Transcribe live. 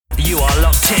You are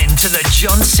locked in to the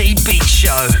John C. Beat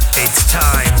Show. It's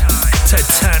time to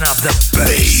turn up the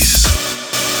bass.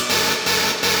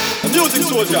 Music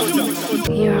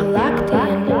soldier. You're locked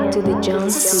in to the John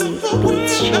C. Beat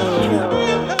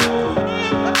Show.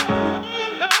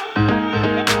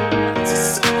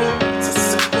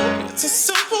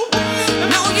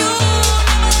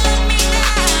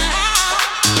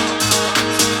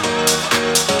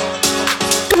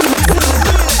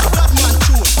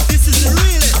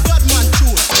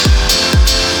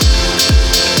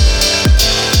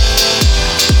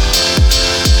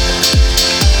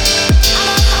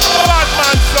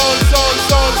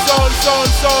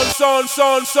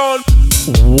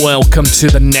 Welcome to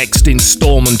the next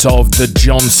installment of the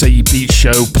John C. Beat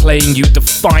Show, playing you the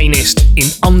finest in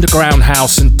underground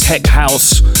house and tech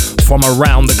house from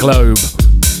around the globe.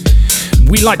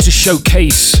 We like to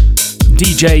showcase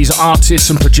DJs, artists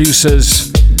and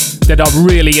producers that are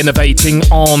really innovating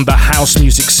on the house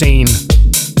music scene.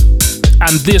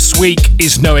 And this week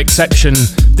is no exception.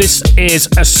 This is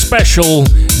a special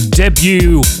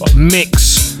debut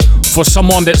mix for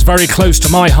someone that's very close to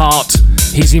my heart.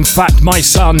 He's in fact my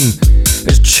son,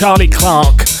 as Charlie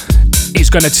Clark is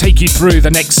going to take you through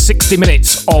the next 60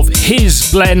 minutes of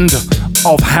his blend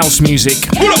of house music.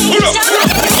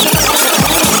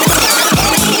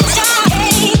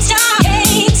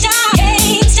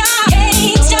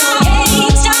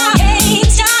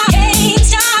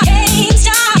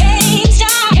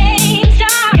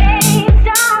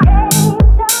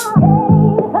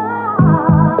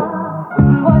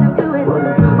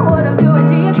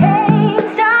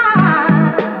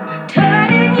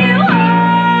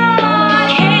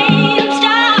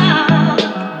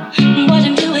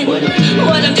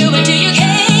 What I'm doing to you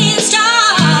can't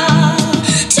stop.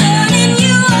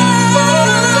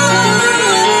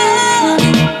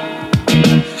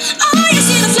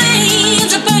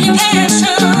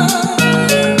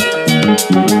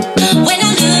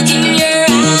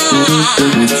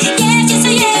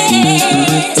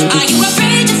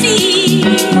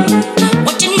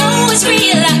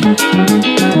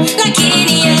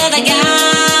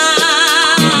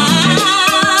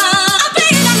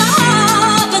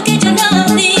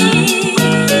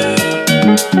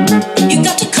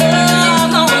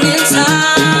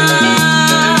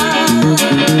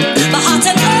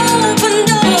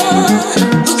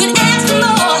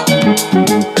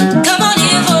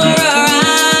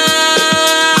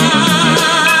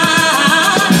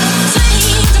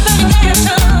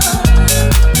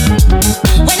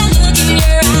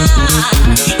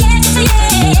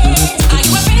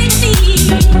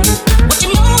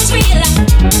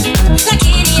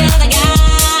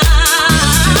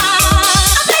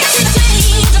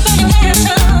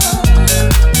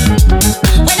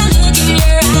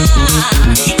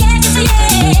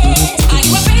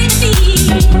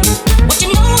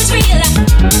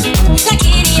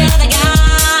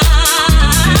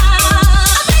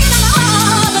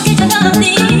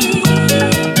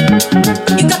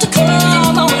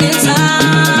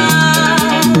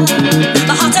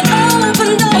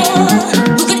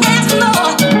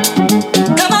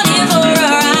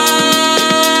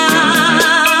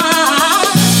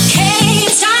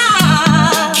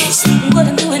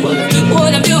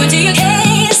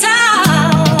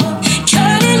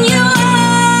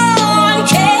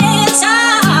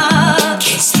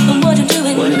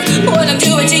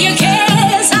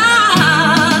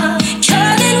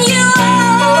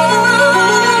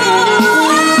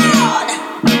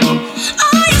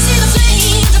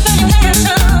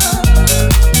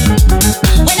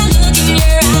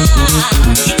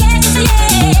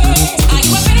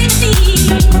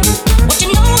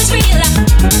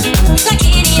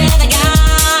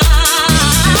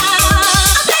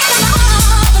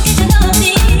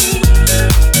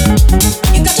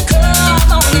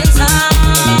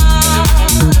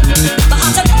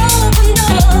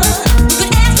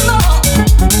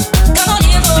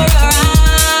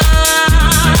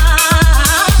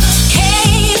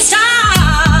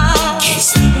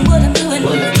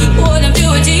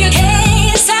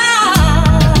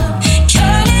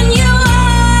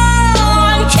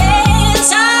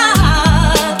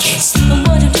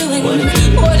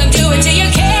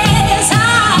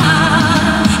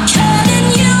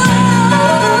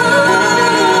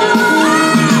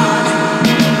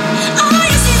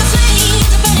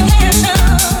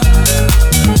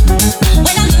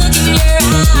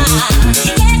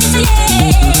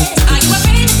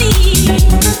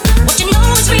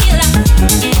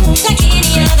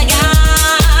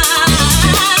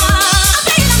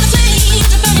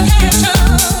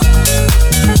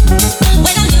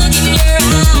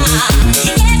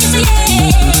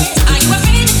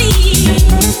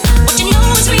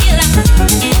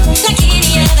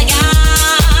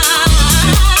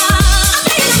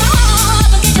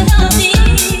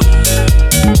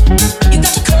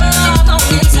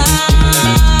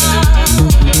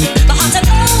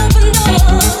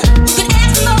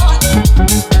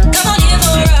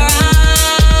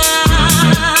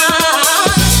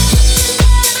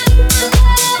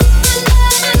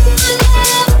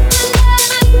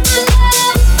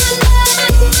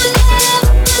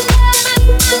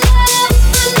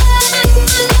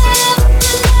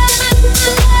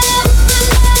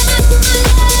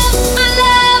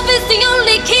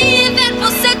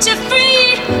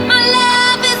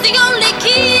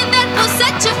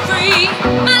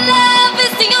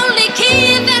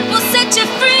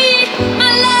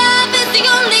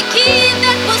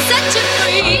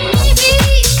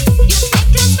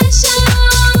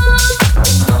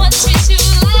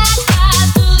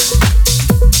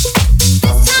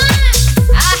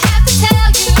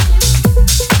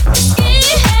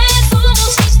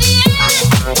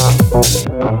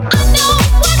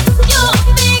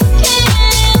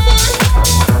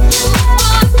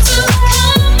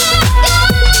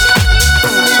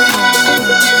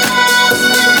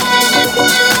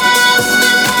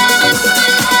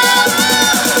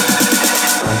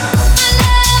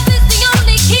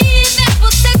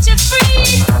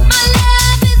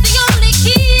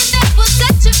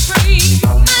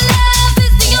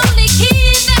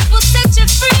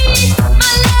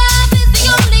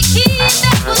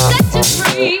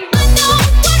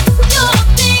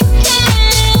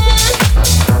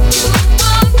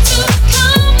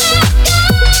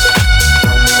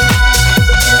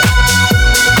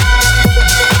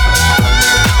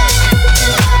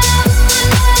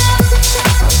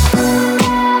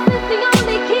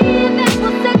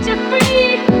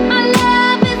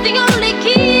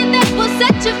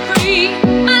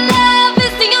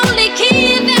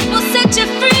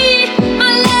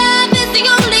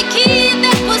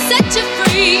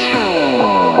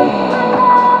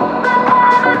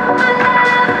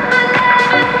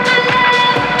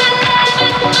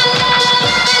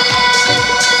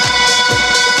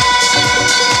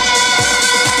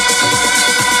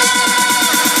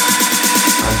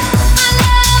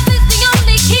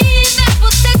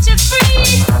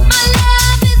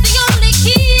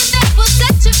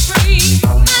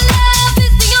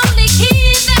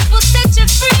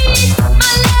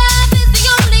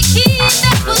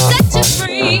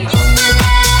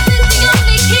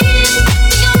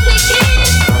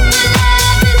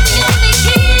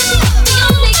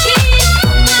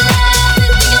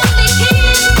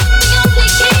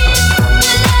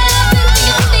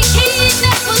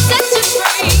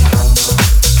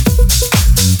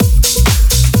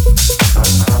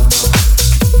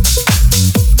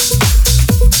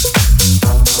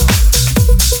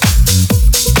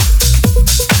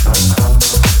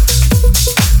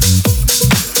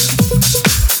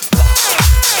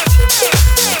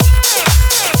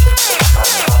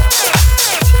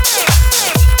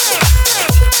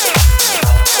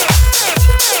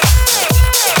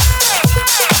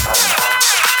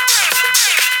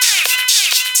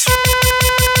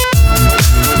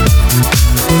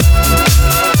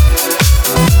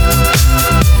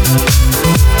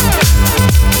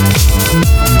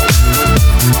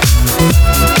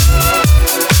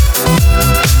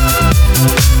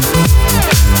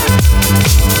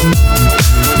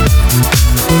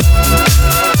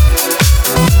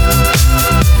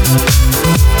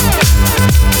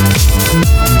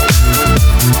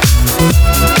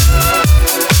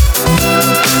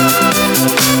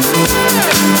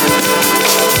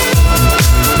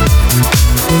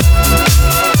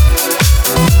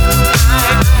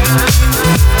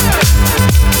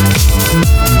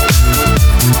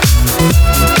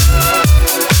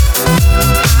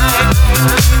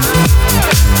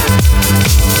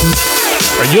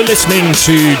 You're listening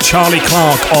to Charlie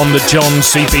Clark on the John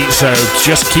C. Beats Show.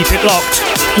 Just keep it locked.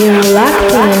 You're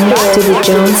locked in to the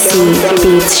John C.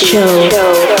 Beats Show.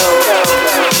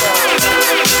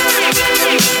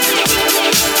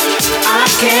 I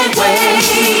can't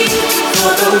wait for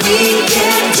the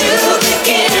weekend to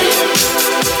begin.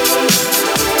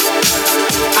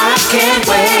 I can't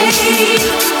wait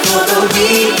for the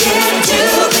weekend to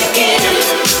begin.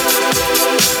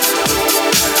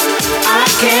 I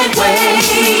can't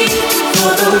wait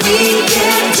for the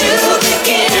weekend to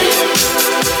begin.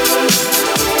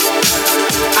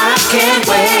 I can't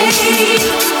wait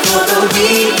for the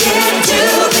weekend to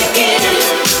begin.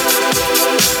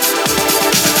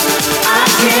 I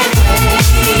can't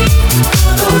wait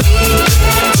for the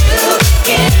weekend to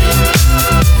begin.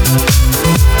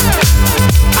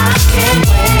 I can't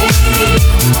wait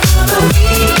for the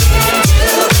weekend to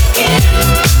begin.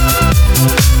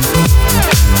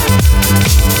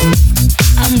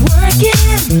 I'm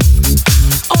working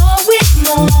all week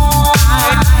long.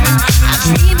 I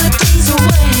dream the days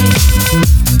away.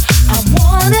 I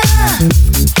wanna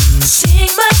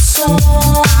sing my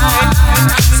song,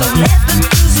 so let the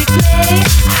music play. I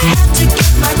have to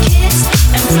get my kids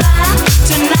and fly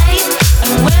tonight.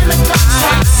 And when the clock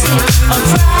strikes 6 on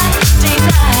Friday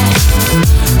night,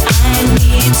 I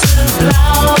need to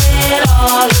blow it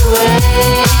all away. I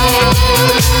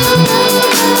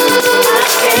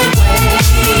can't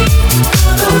wait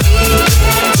for the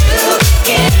weekend to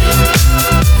begin.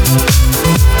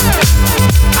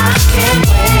 I can't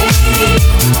wait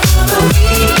for the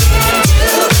weekend to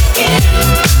begin.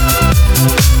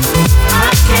 I can't wait for the weekend to begin. I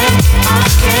can't wait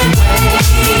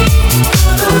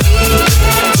for the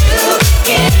weekend to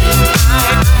begin.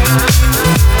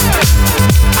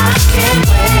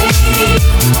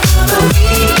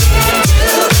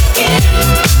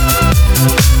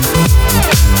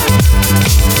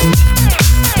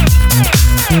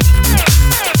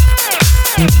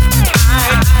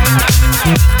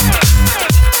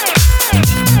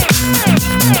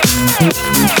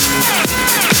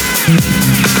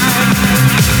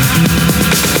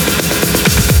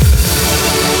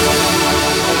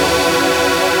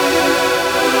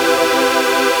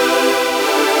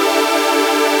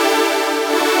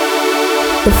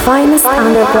 The finest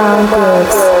underground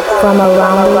grooves from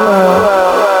around the world.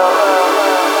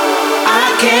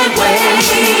 I can't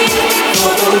wait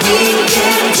for the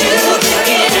weekend to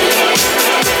begin.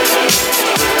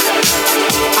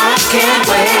 I can't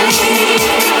wait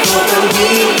for the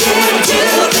weekend to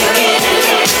begin.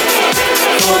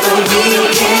 For the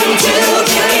weekend to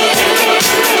begin.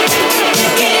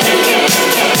 Begin, begin,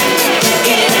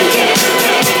 begin,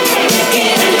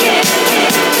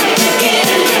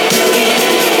 begin,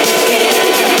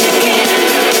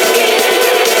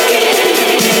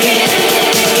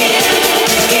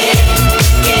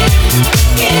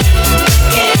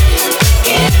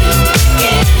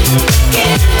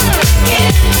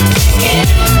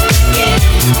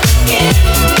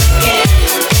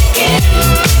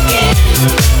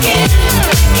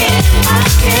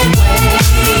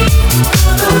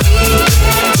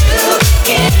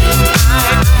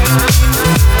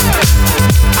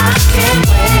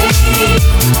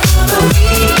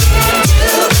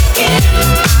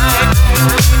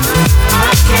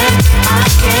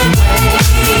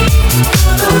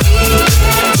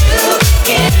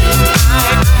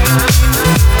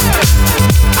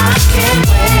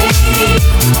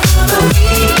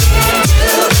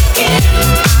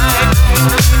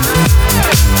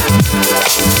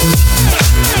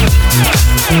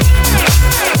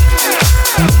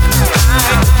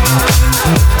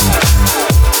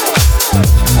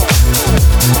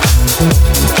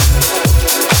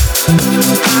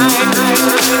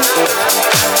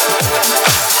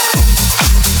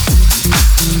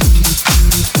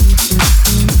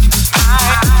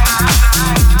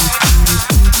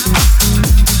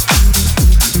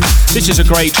 This is a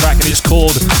great track and it's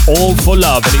called All for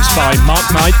Love and it's by Mark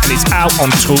Knight and it's out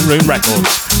on Tool Room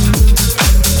Records.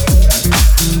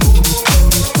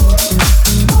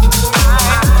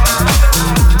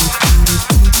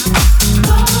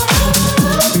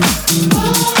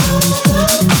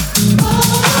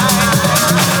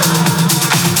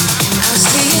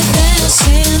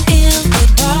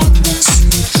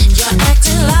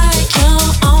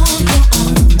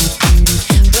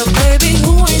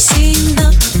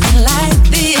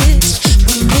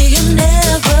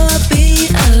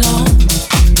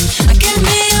 Give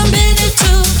me a minute.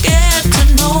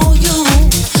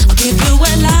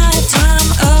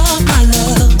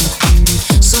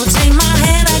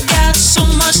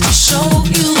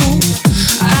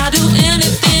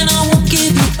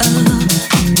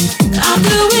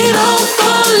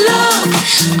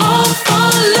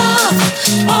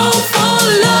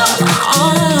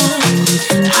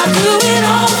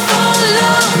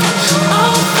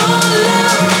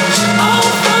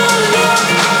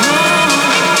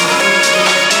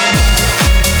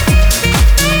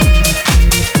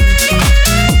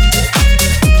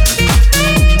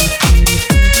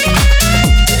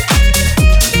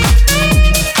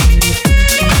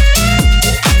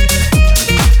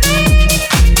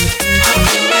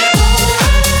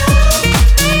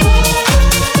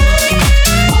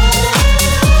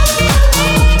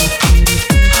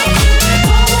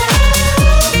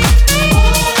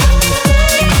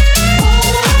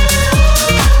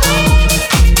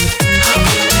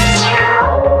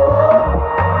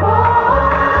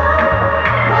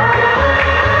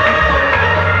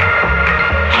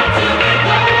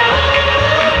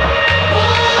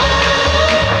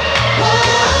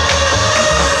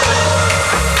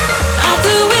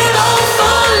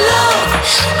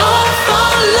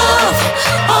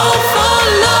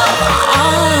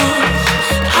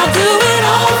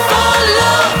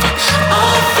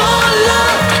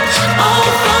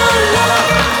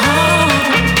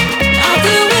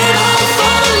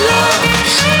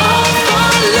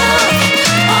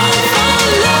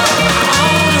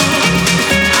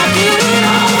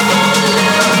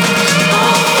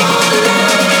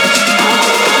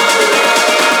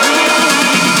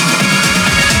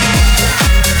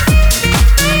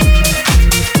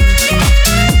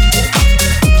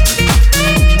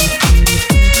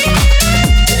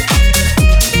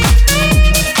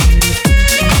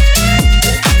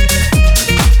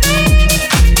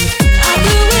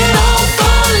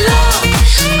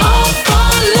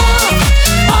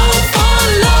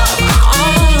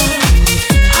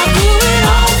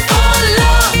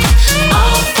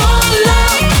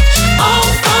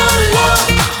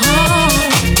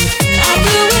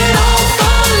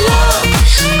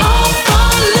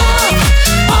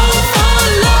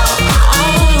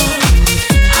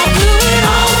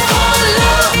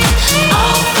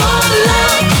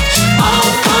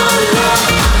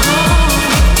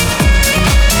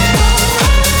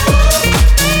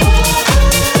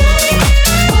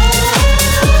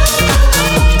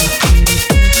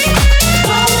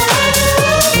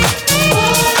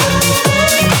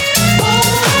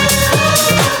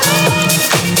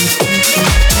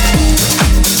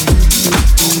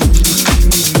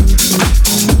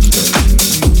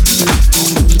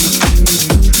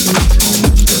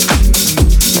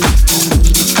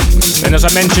 And as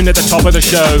I mentioned at the top of the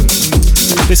show,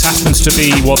 this happens to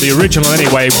be, well, the original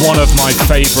anyway, one of my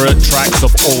favourite tracks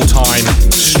of all time,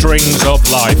 Strings of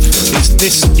Life.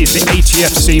 This is the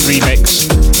ATFC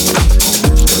remix.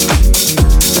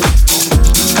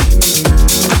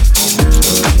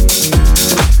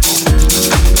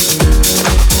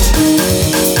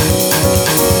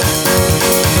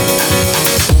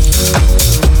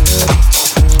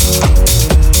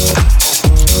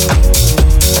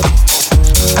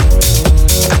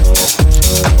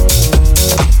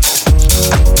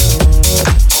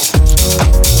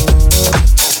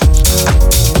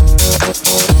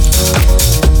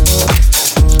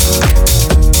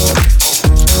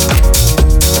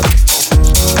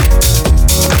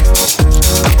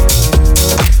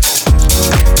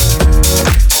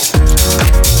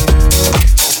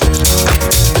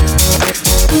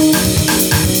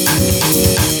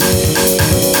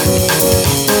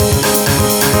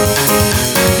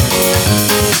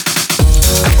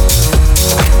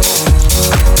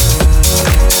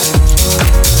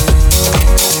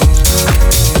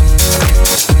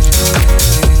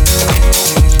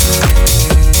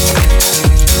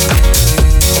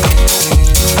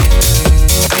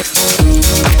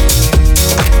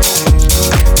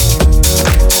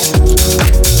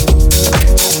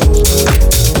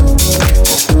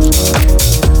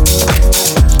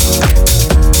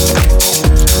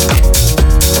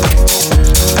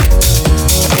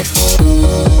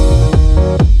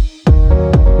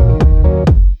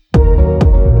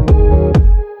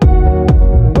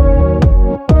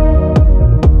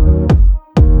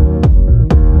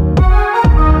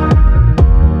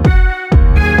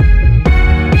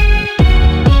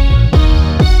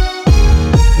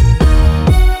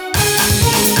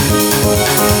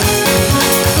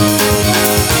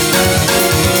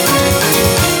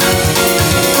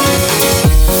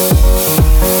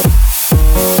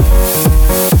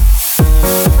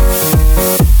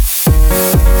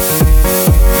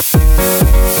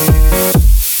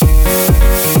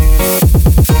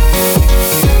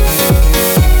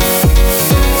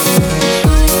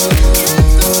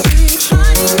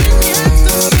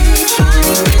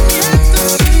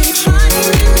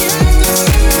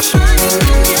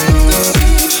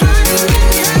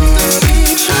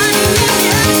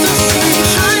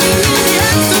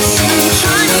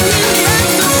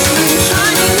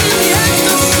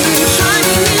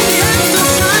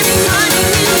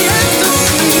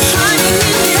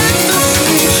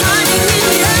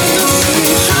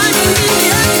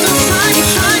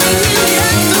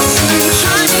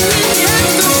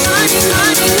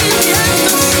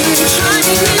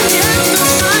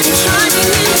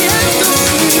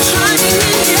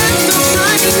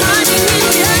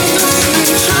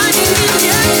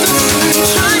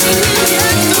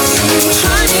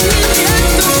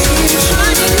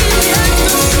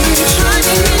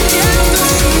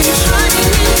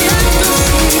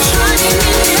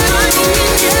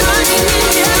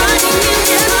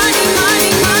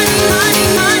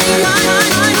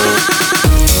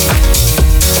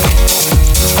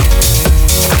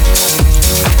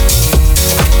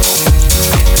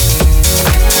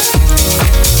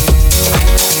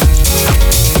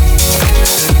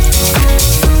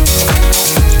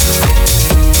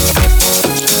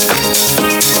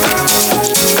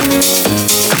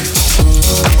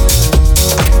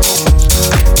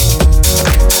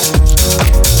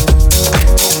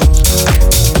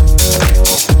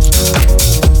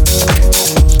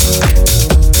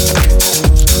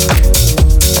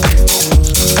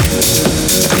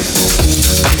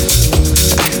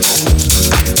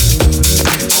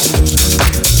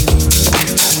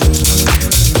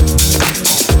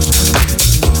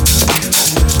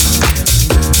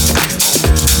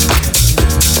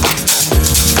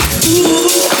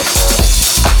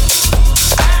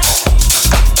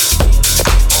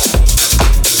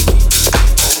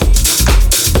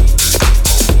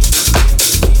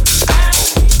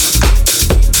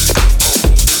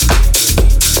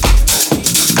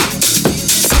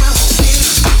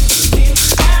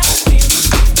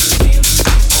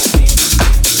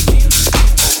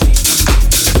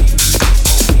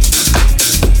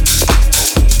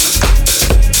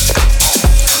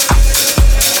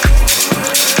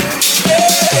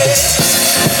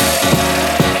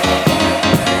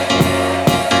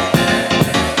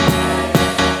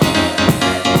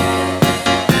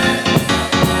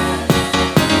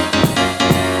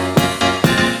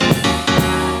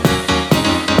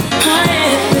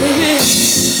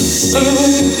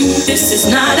 This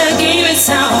is not a game, it's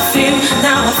how I feel.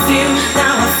 Now I feel,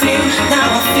 now I feel, now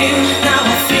I feel, now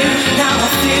I feel, now I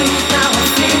feel, now I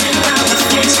feel, now I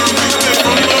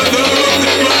feel.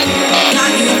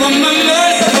 Got you on my mind.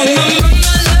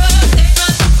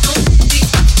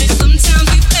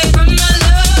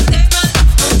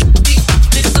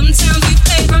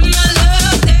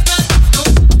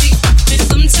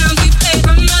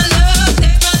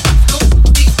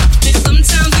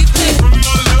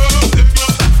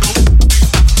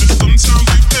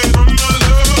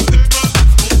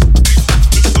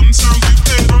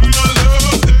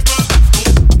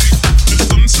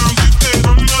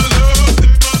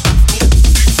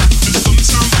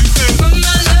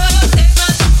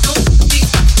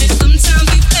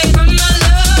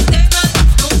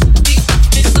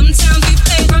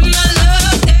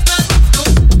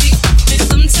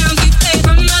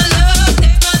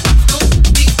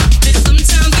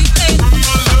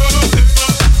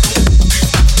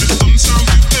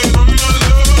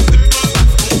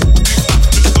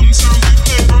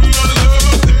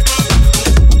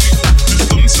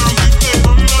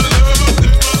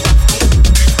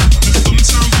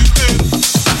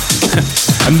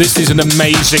 And this is an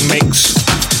amazing mix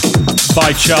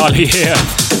by Charlie here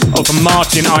of a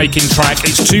Martin Ikin track.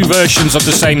 It's two versions of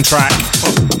the same track,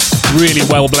 really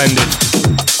well blended.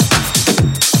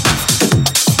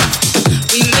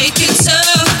 We make it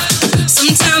tough,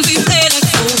 sometimes we play like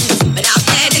fools, but I've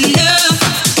had enough.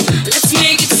 Let's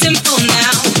make it simple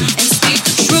now and speak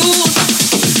the truth.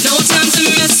 No time to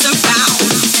mess around,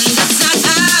 and that's not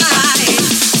hide.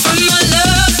 From a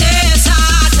love that's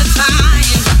hard to find.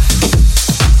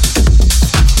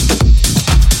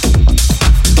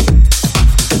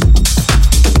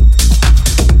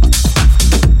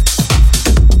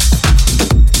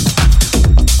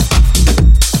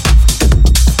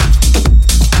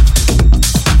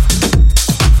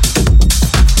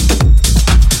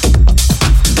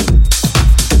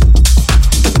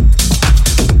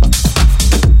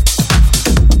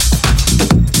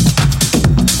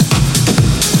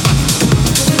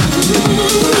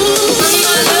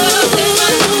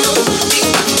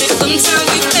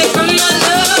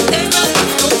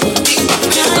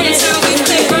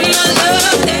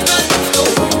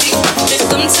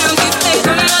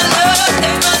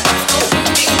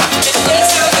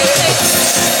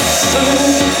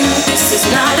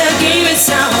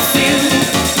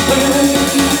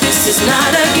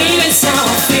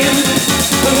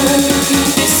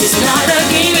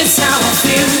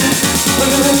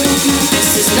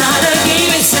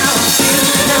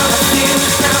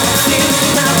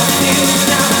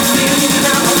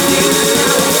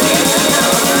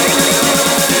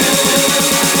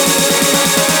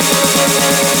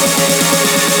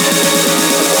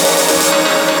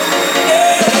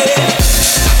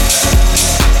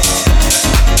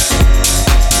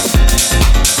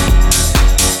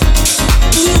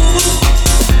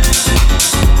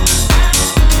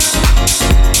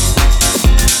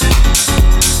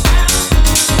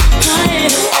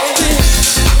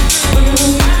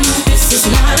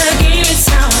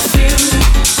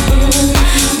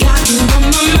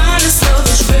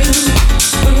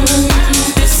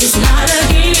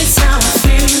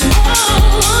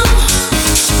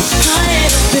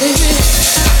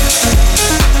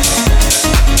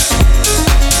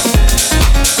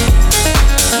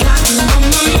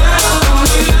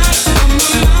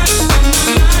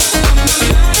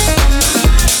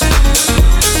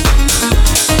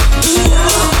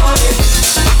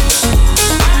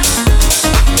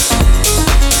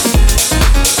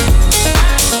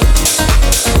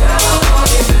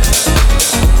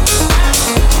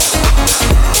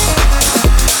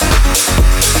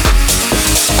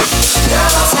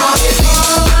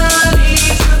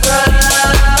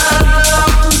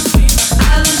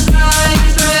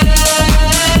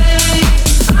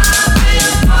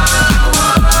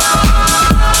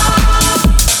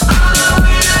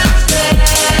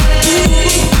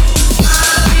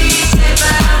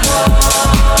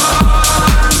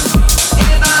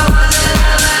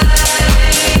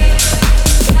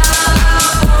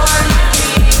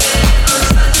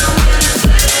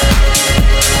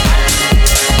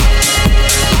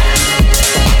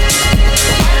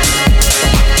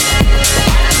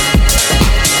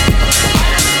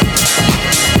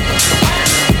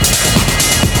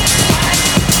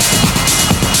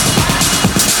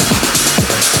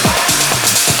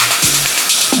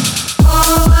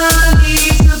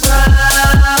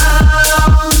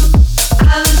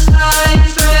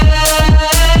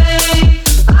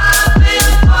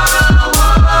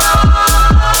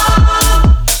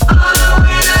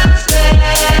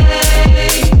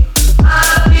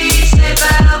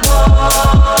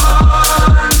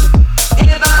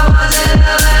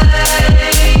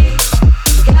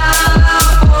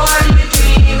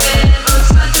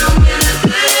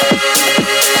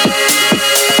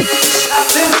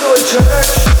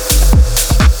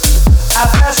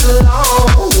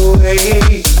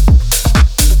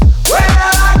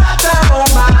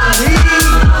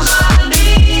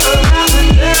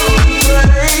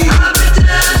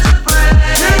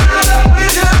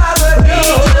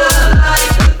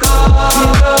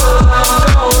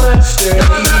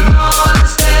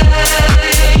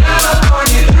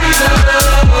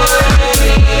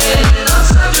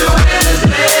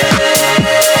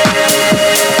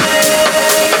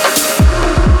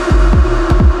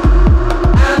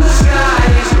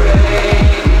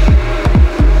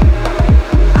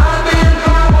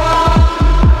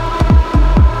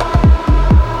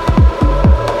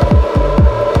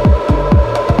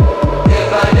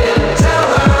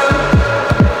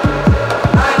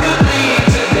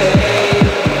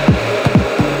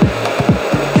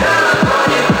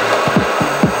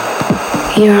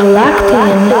 You're locked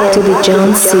in to the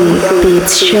John C.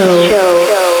 Beats Show.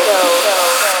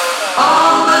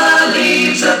 All the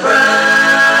leaves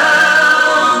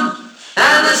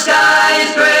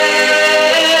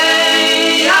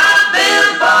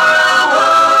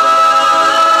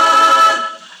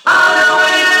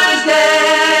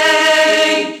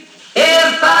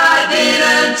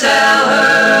tell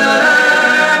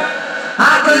her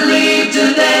I could leave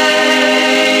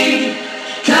today.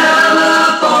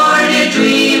 California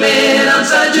dreaming on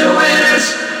such a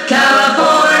winter's.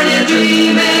 California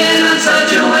dreaming on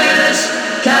such a winter's.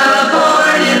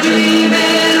 California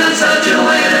dreaming on such a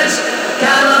winter's.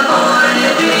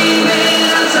 California dreaming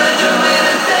on such a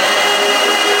winter's day.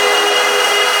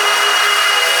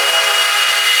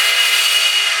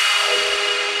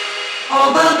 All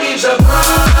the leaves are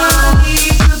brown,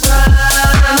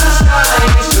 and the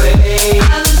sky is gray,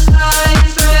 and the sky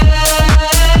is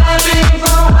gray. I dream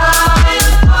from high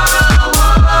and far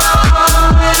on a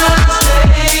winter's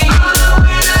day, on a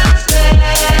winter's day.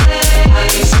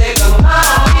 I can say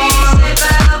goodbye, say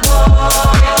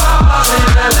farewell. If I was in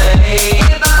LA,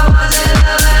 if I was in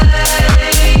LA,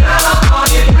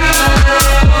 California dreaming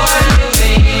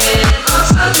on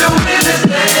such a winter's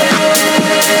day.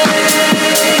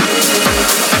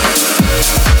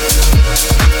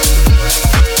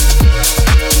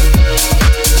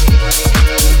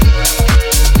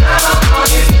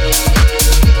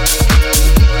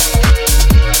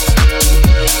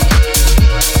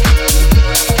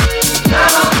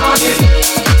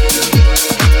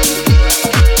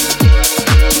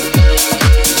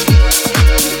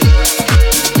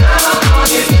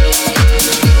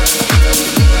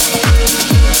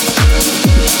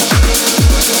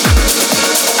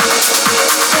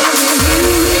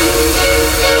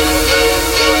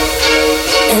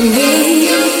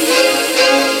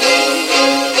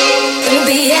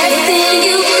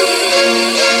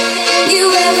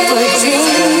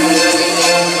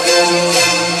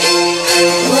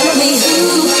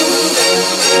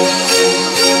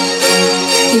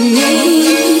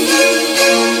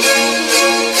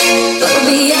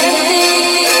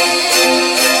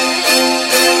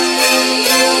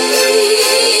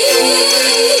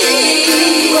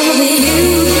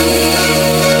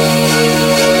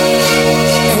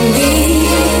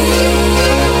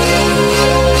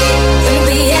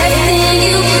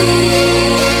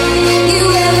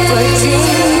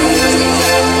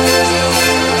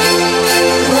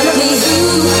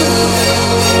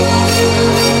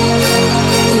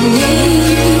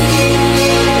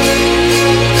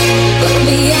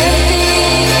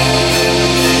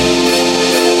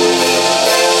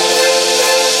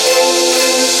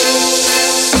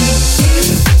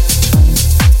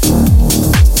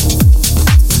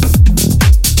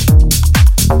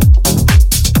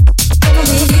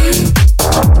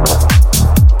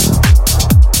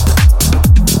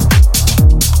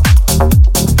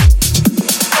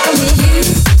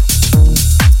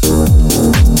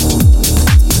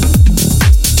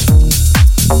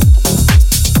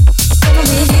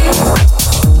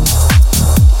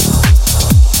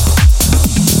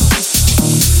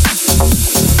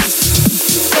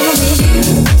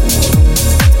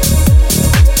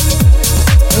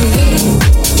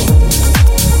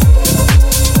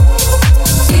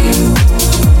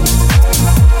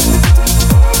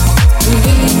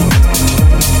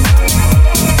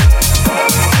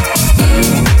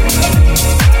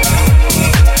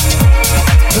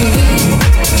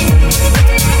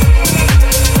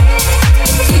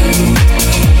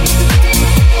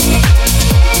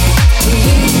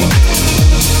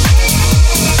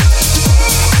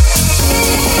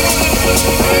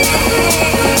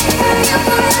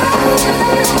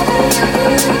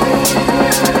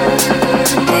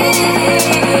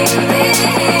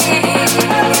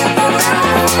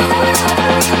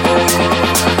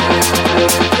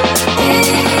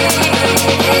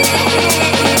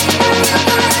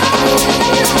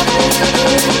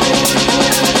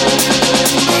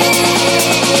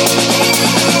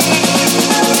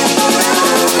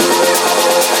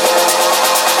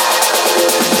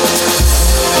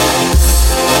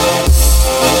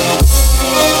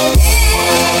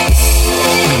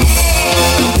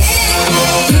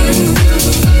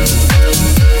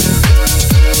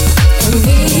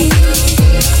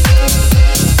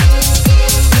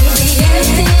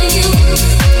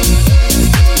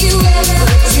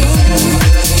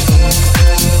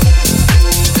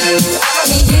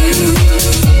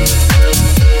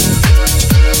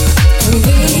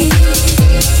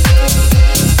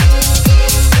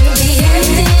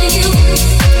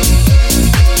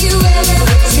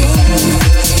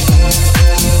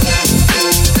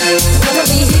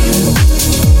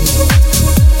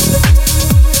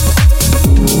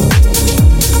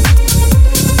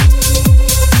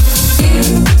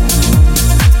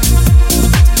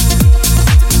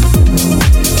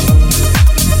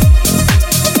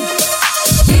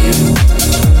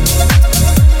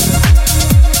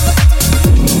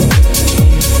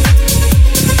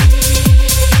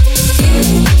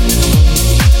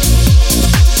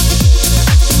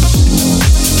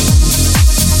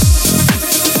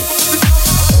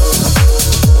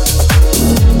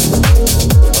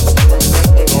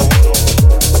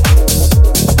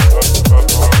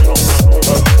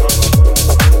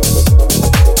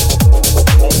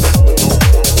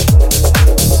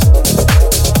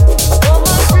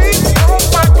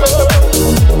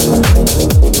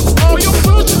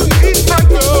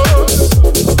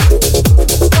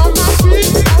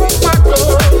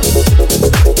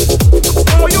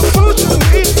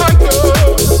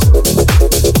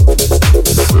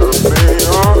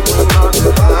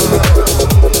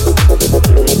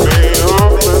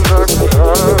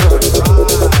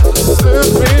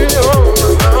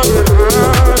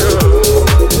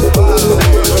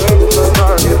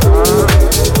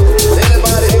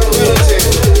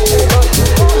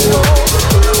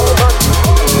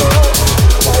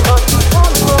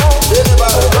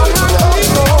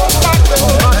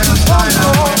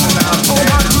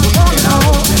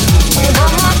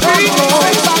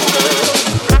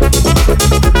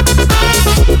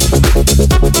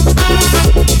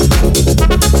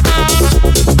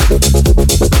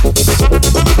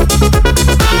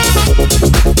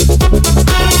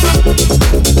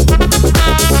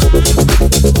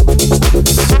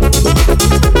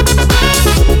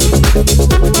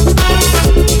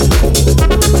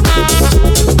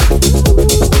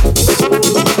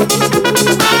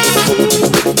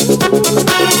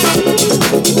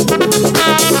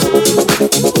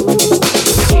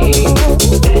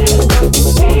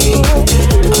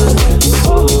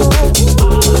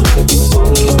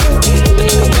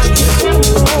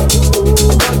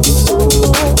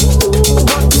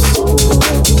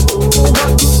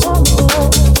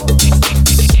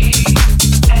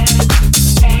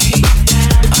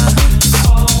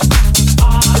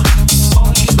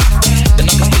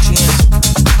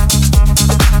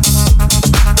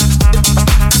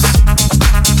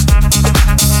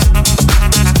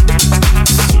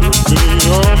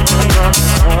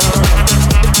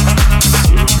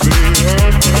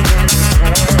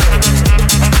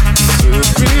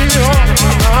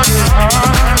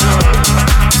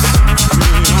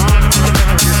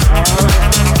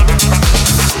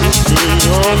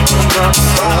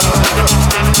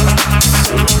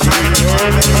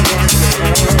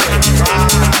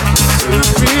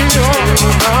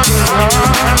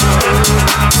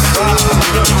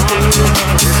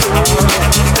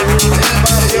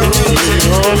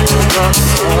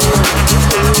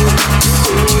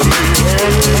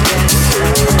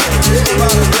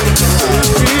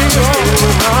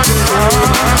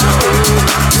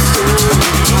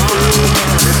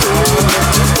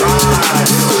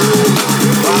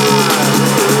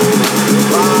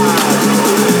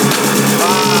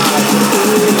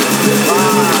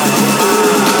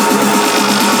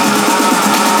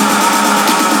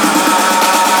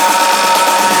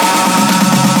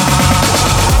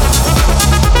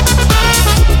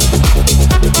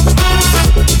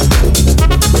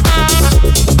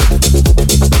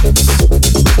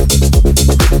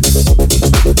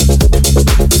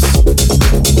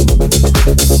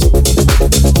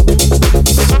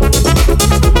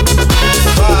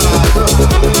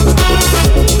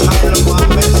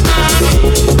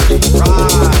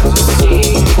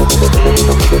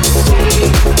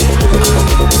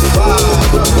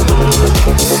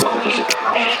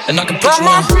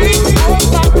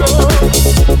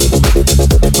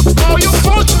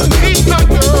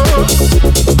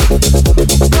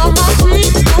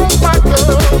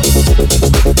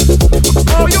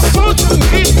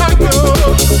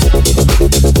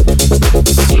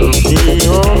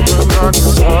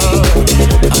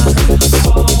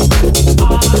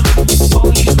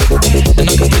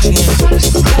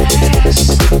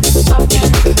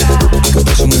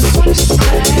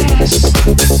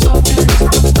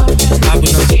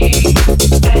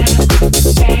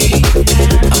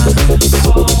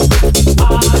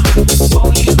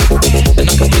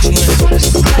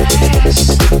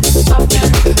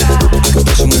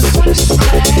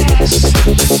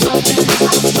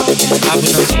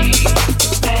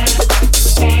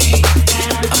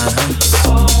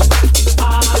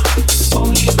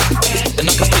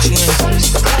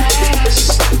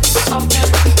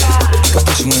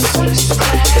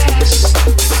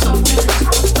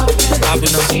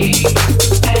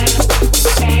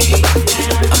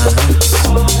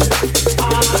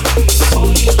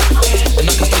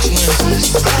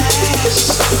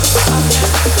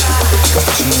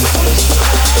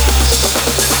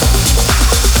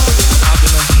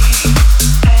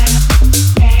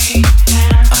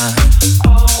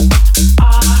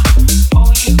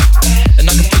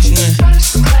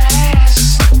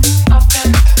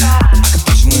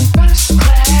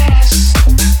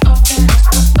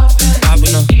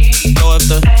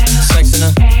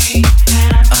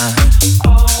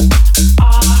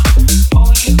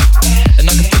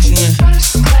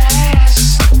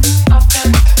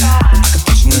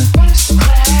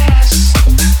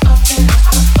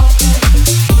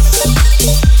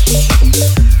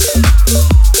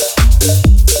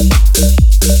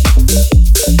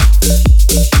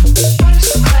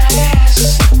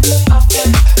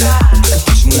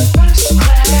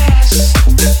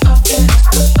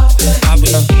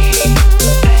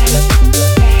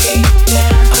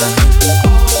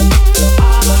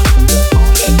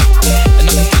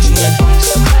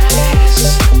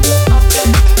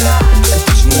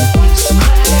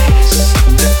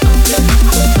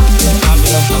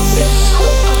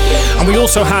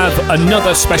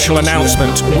 Another special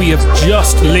announcement. We have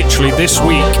just literally this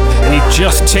week, we've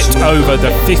just tipped over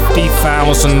the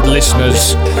 50,000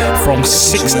 listeners from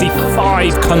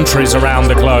 65 countries around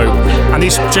the globe. And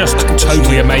it's just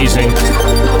totally amazing.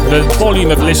 The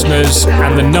volume of listeners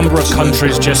and the number of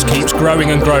countries just keeps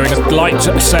growing and growing. I'd like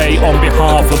to say on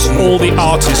behalf of all the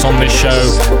artists on this show,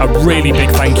 a really big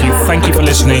thank you. Thank you for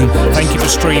listening. Thank you for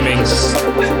streaming.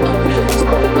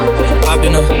 I've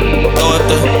been throw up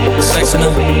the sex in her.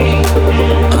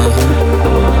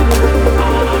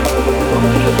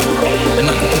 And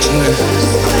I can put you in.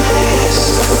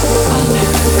 I can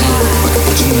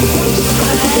put you in.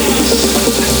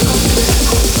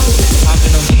 I've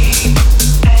been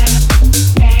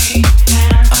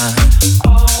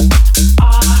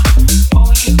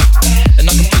and I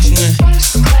can put you in. I can put you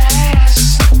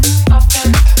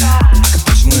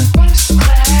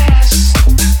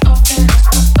in.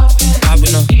 I've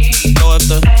been throw up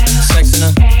the sex in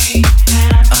her.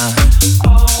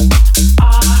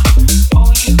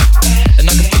 And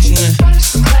I can put you in. I can put you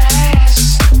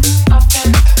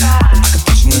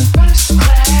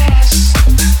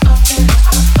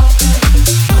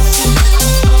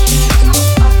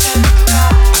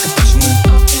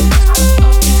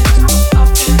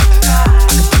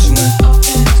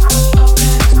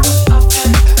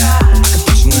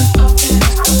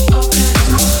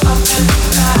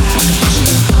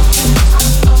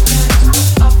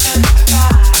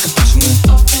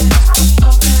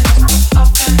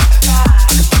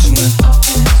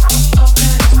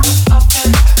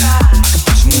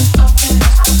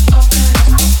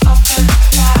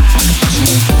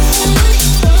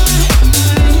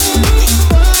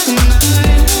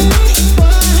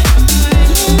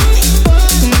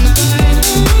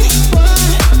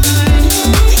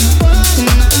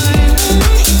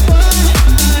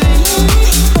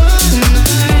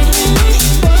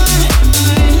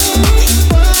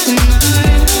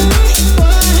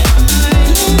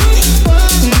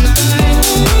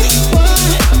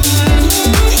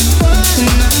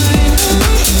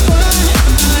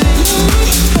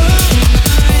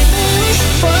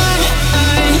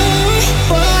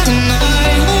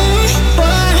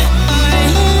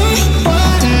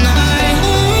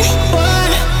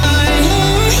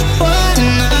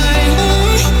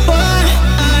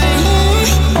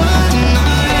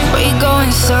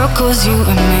circles, you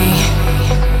and me.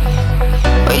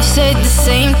 We said the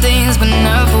same things, but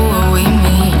never what we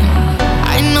mean.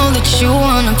 I know that you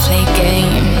wanna play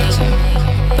games,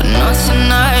 but not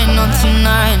tonight, not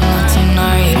tonight, not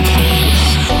tonight, please.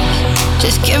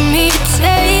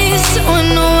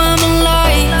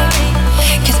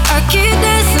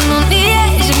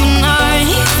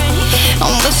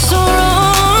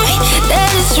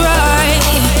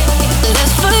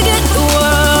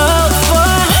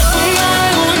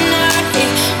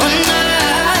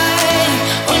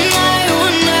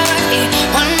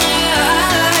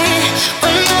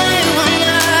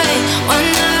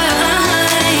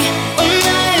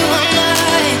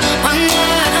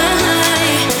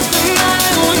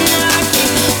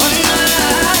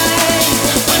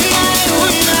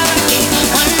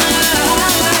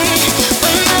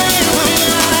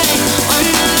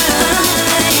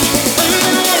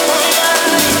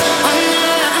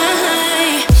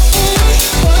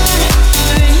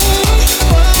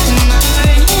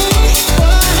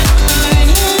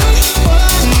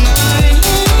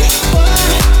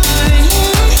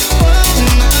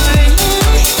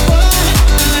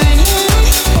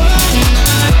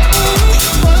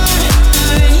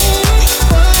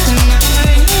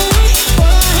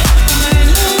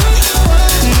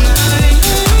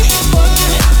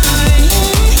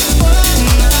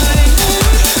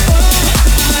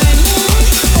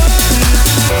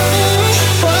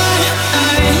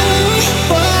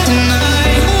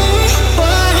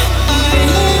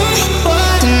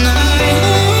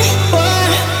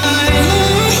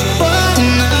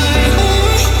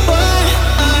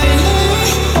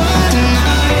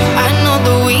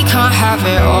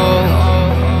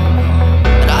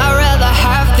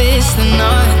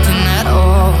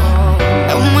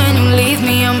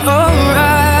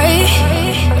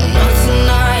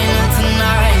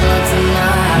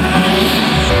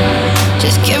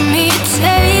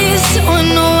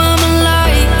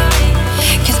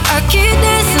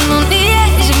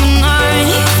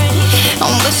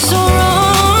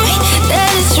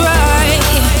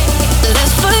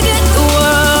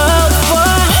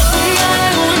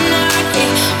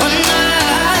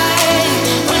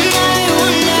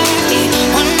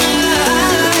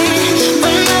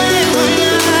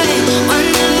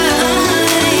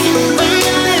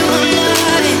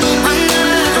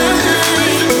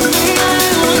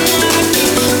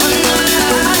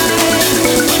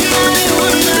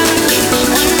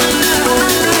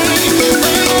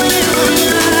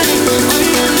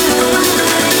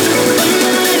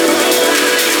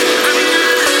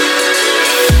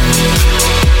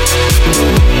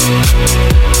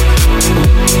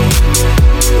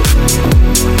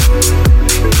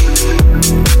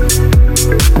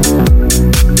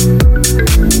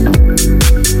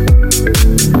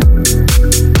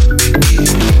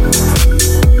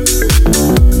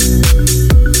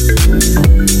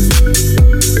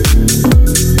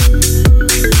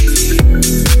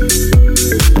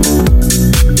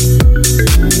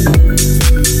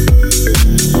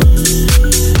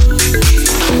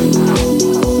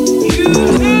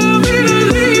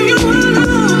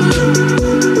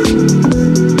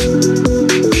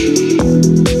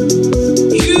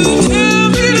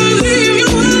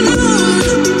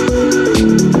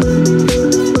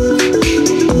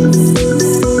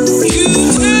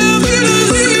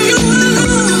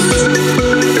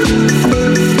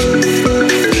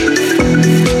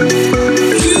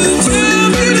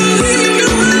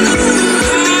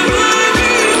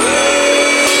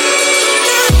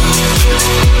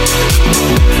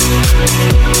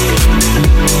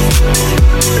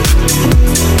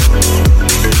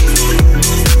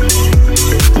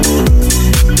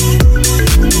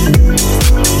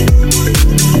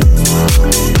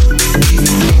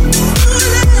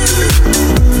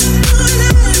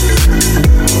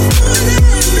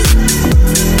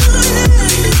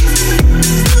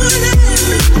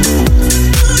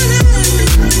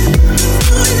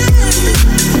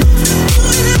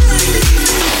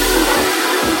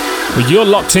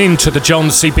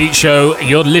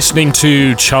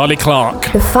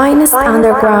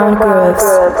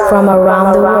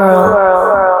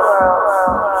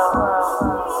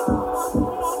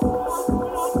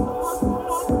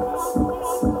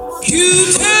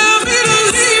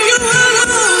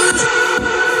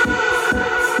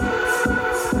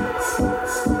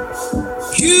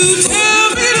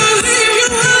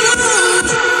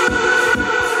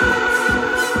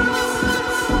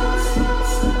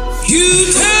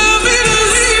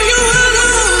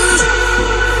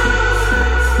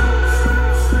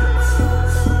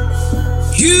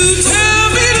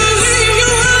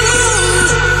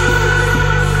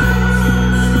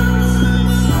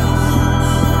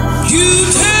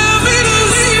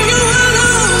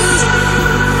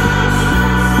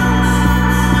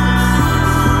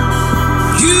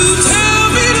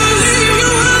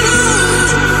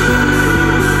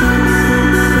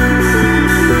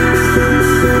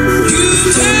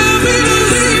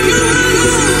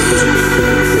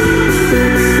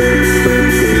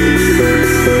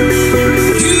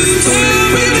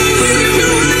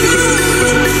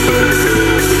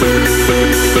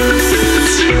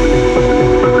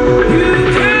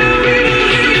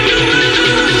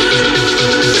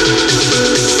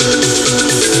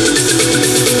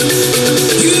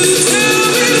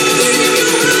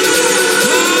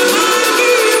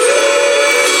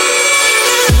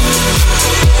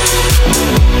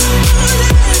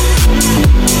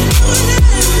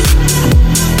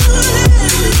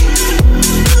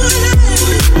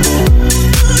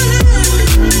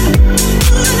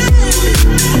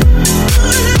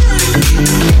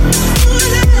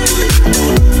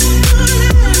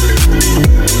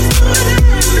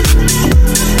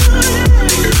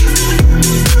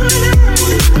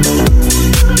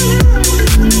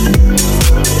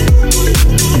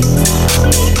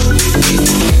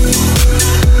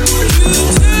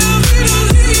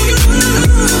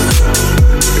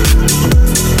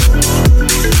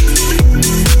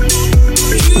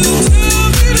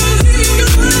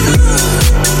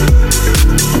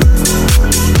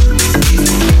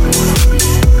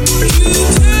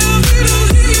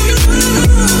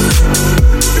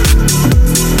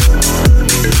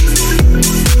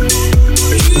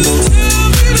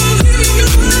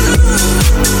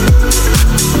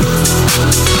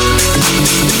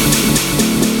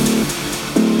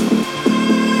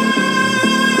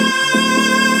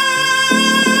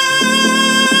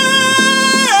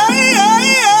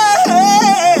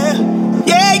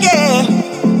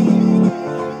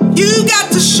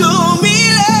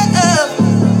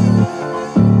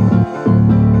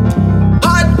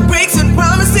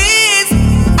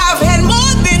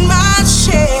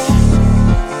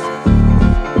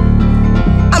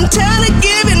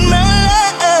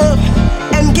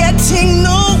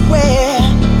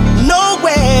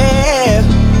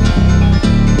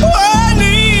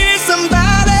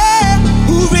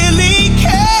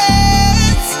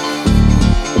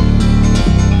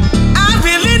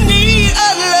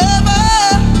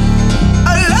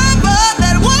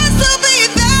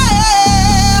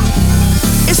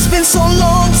 been so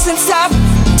long since I've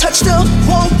touched a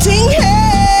wanting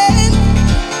hand.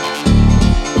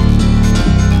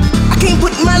 I can't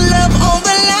put my love on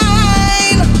the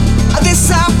line. This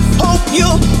I hope you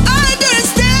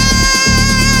understand.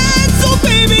 So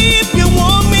baby, if you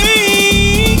want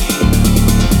me,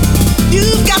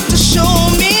 you've got to show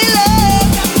me love.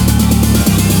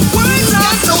 Words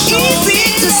are so easy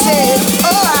to say.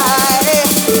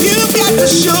 You've got to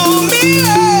show me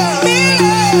love.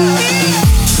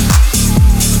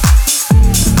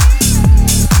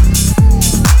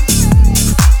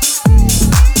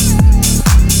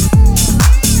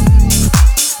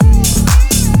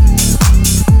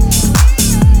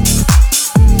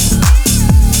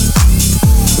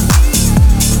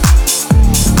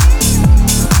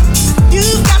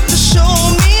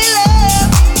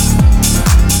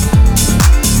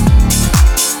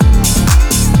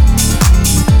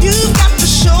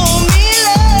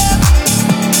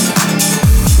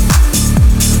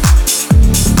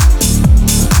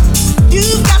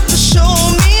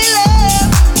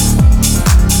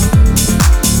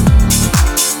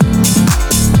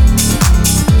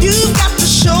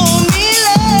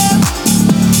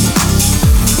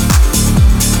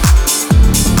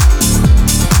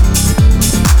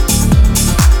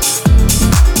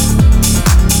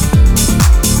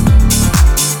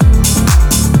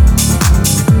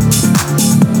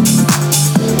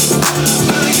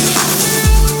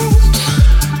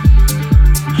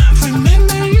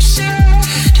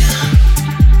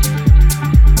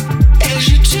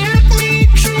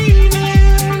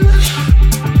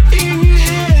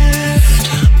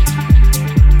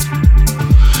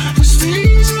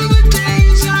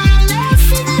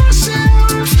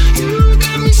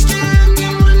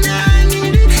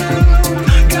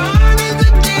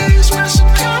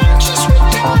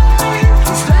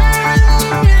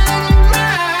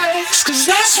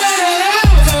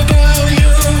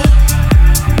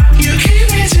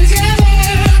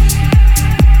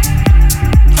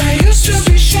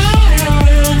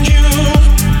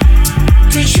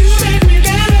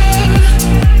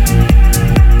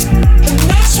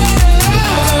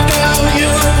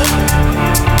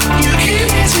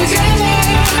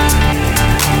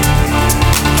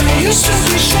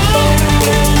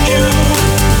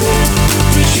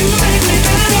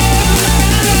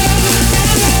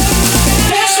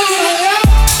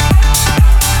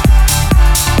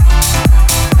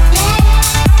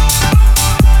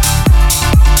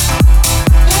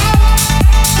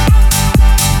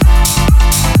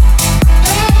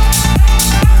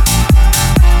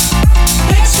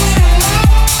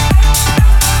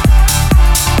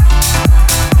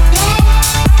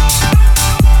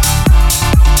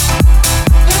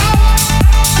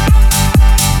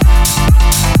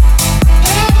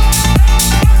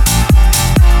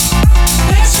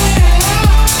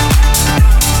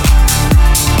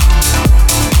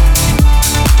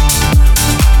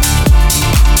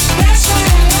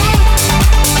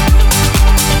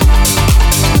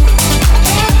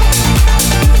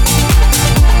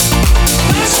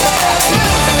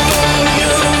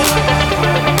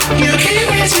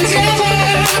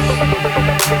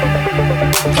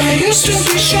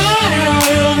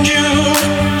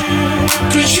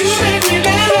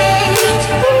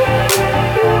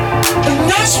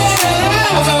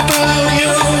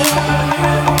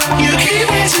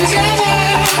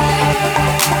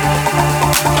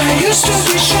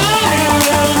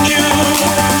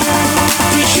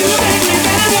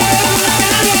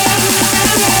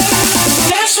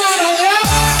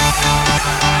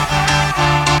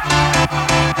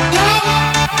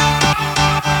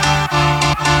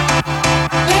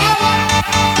 Love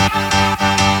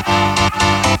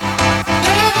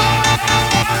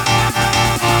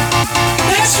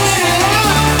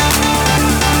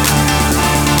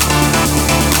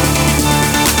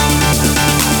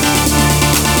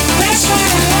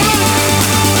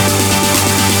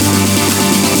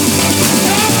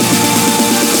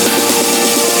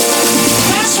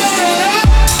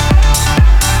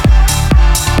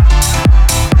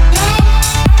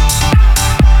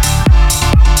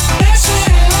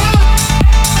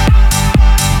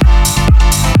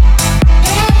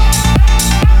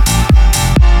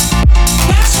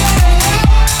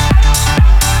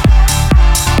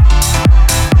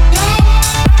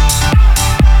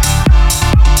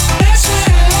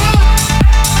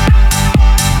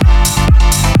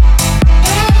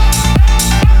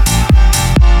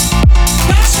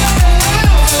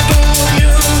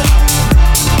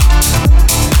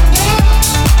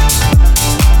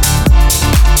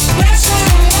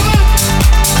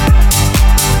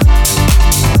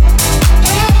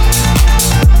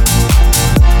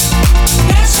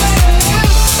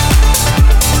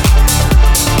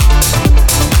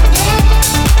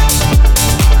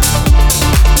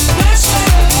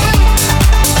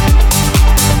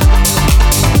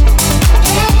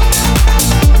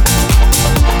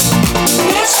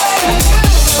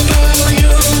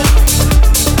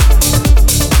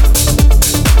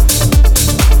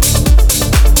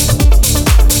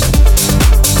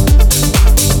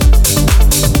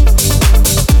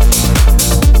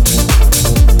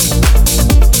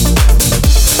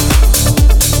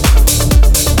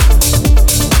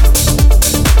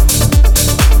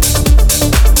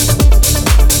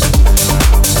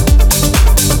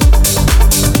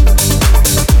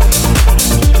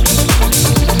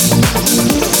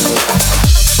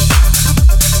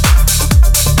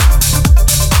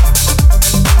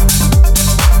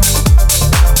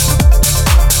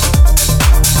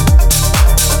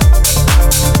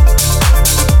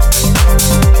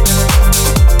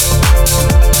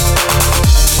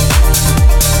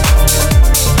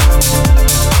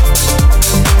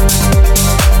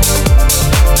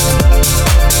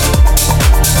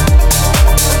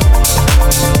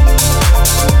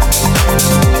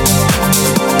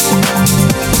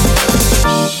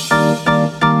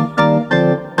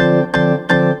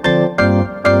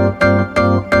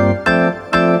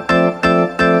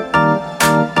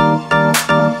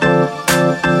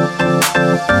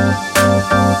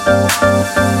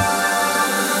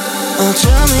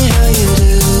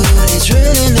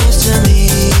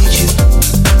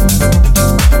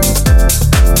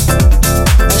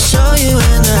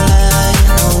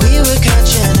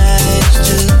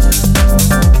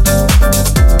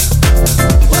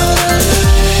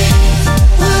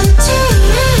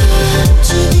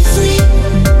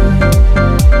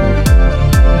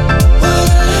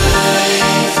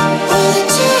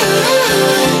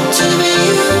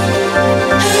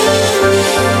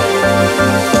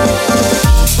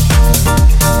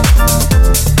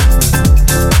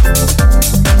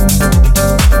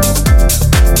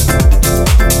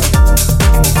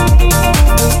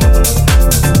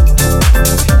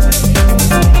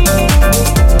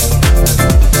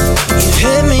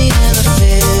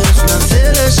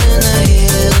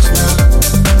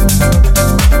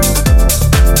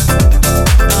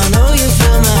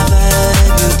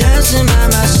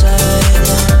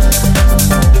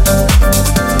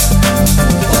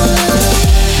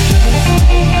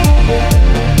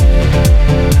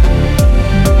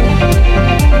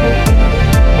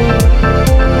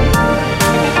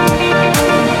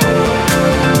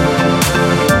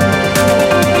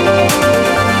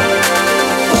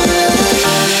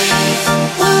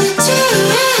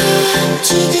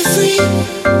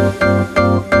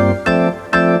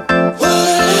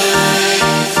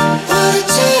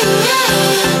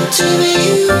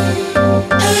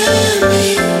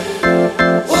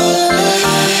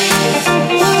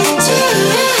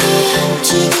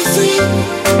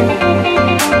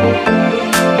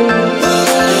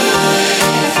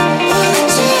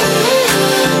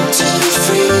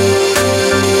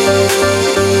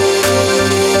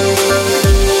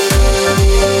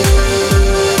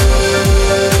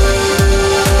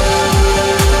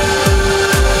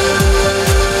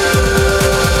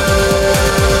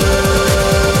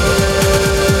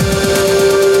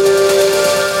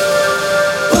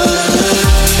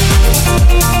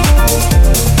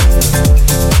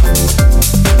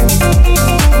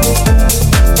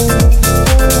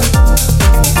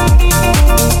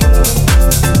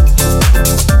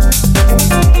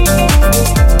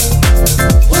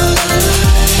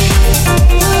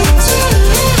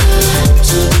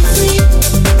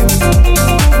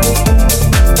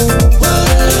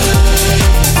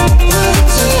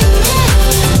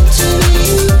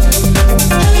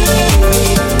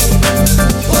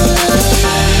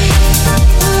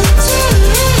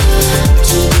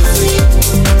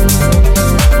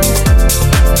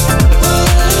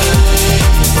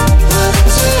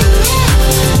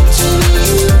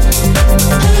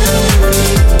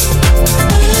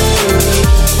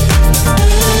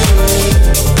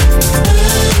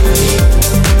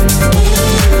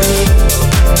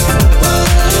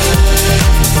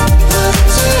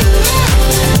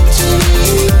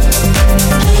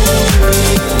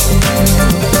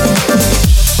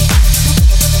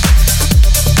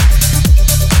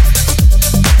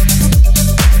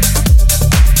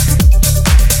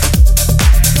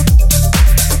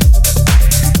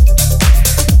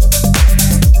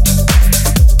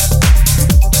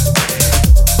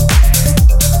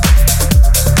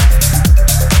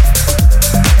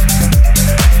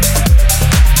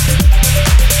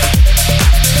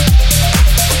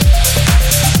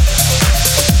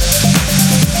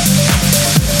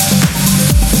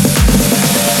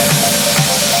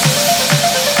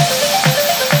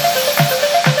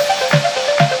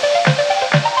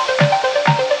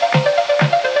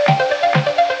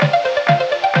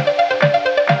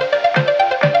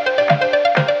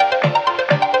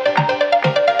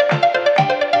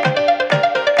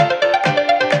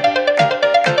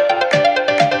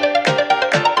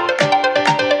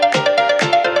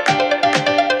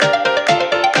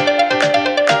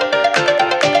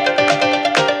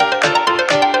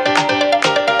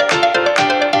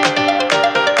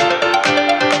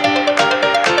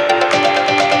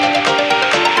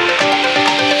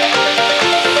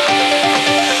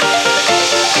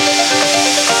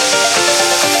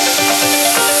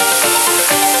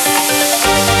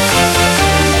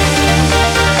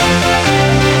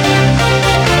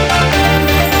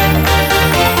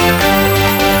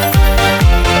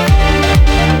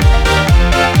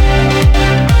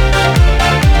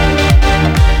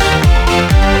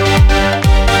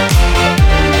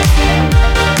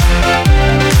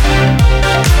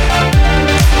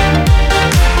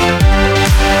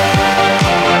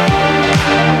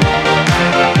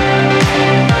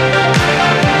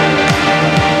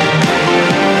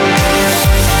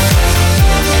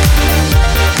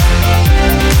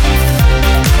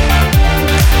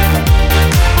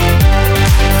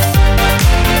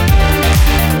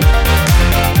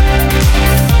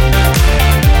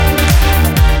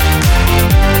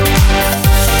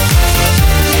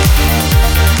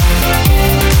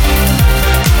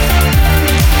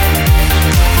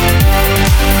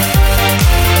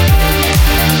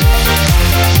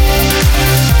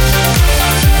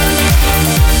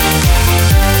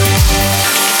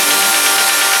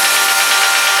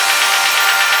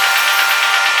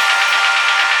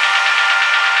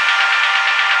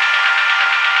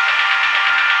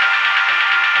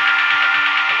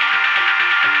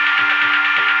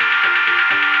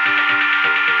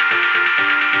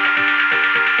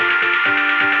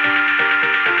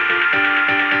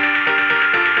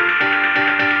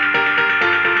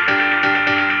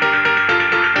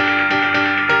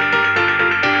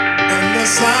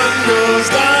goes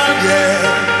down,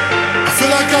 yeah, I feel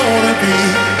like I wanna be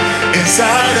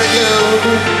inside of you.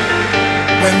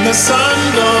 When the sun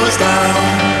goes down,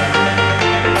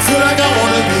 I feel like I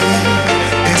wanna be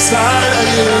inside of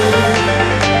you.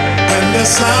 When the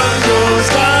sun goes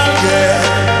down,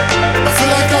 yeah, I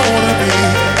feel like I wanna be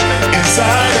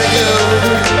inside of you.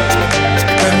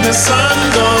 When the sun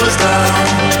goes down,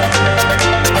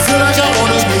 I feel like I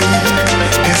wanna be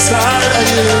inside of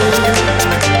you.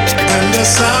 When the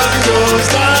sun goes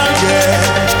down, yeah,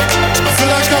 I feel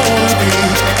like I wanna be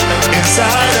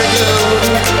inside of you.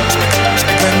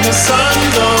 When the sun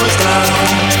goes down,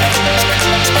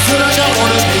 I feel like I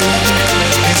wanna be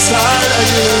inside of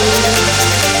you.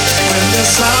 When the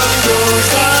sun goes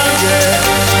down, yeah,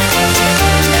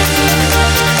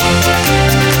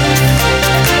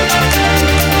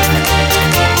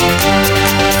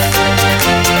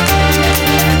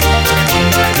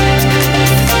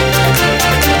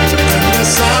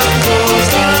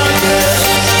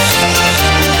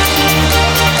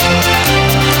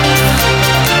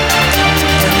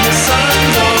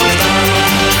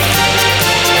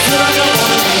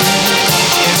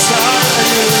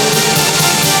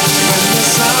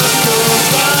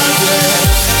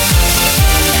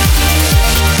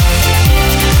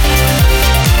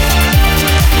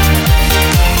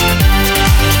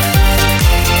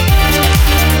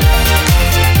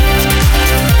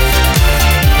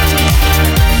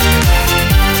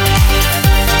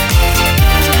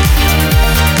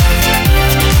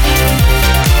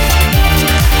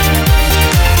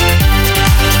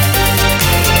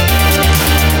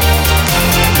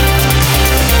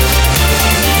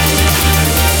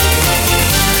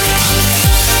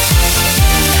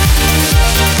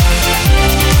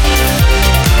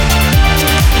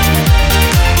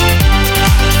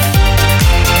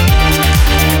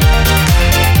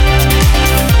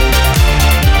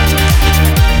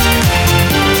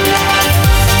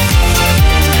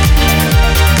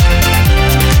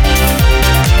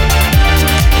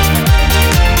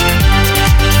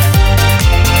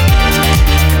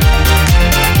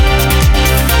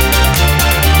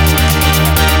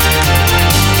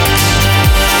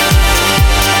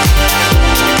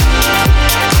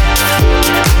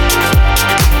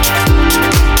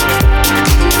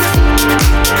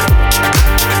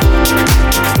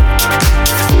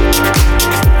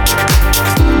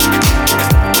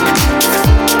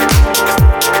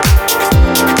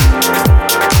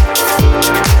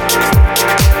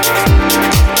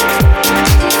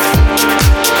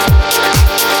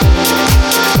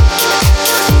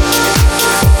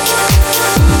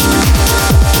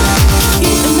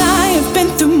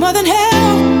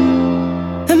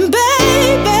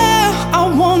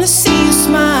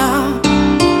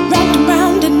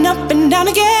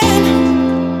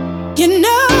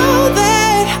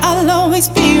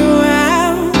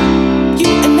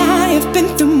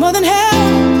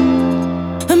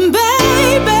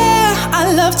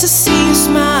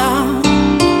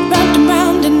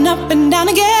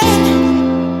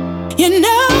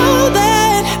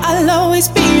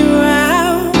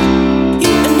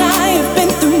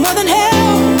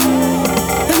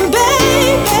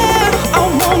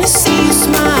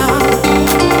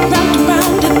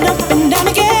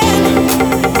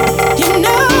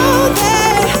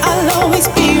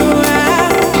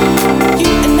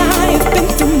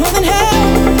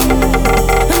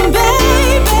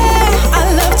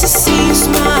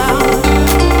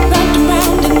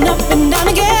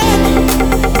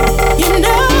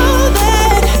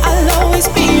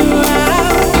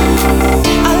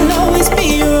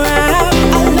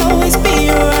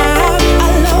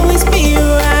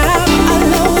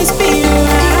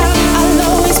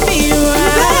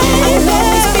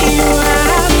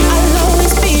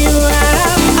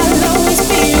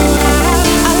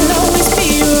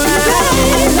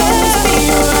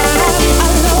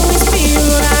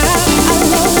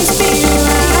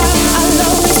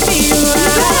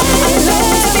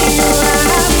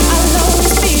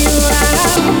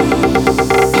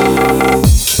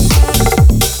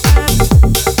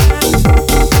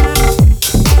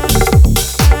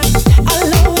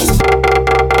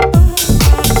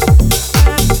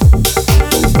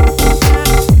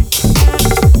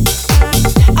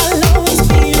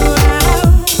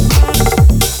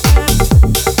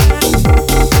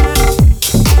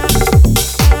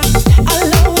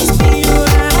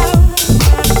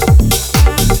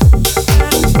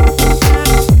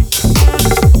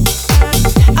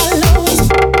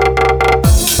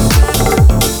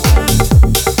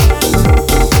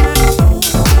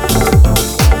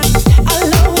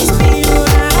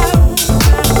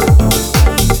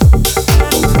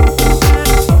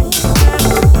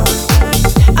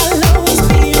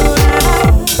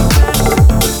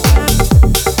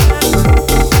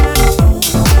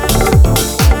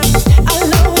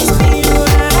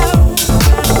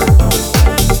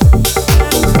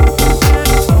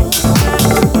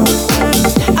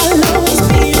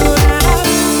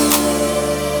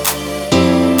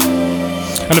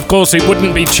 And of course, it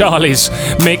wouldn't be Charlie's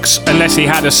mix unless he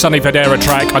had a Sonny Fodera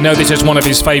track. I know this is one of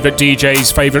his favourite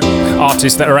DJs, favourite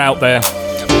artists that are out there.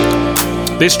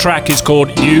 This track is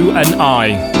called You and I.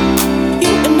 You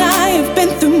and I have been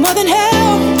through more than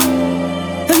hell.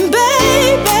 And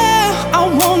baby,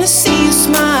 I wanna see you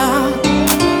smile.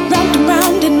 Round and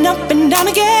round and up and down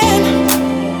again.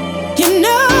 You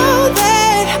know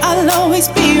that I'll always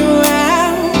be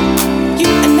around. You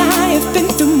and I have been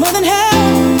through more than hell.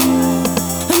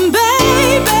 And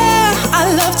baby,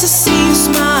 I love to see you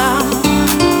smile.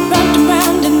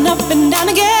 Round and up and down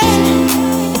again.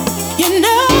 You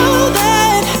know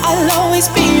that I'll always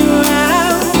be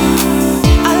around.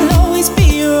 I'll always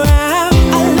be around.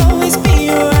 I'll always be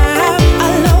around.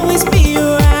 I'll always be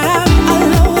around.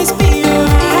 I'll always be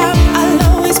around. I'll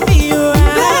always be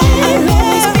around.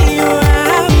 I'll always be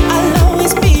around. I'll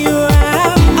always be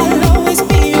around. I'll always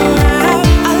be around.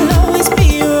 I'll always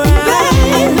be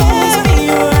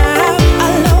around.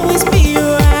 I'll always be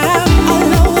around.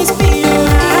 I'll always be around. I'll always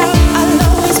be around. I'll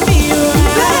always be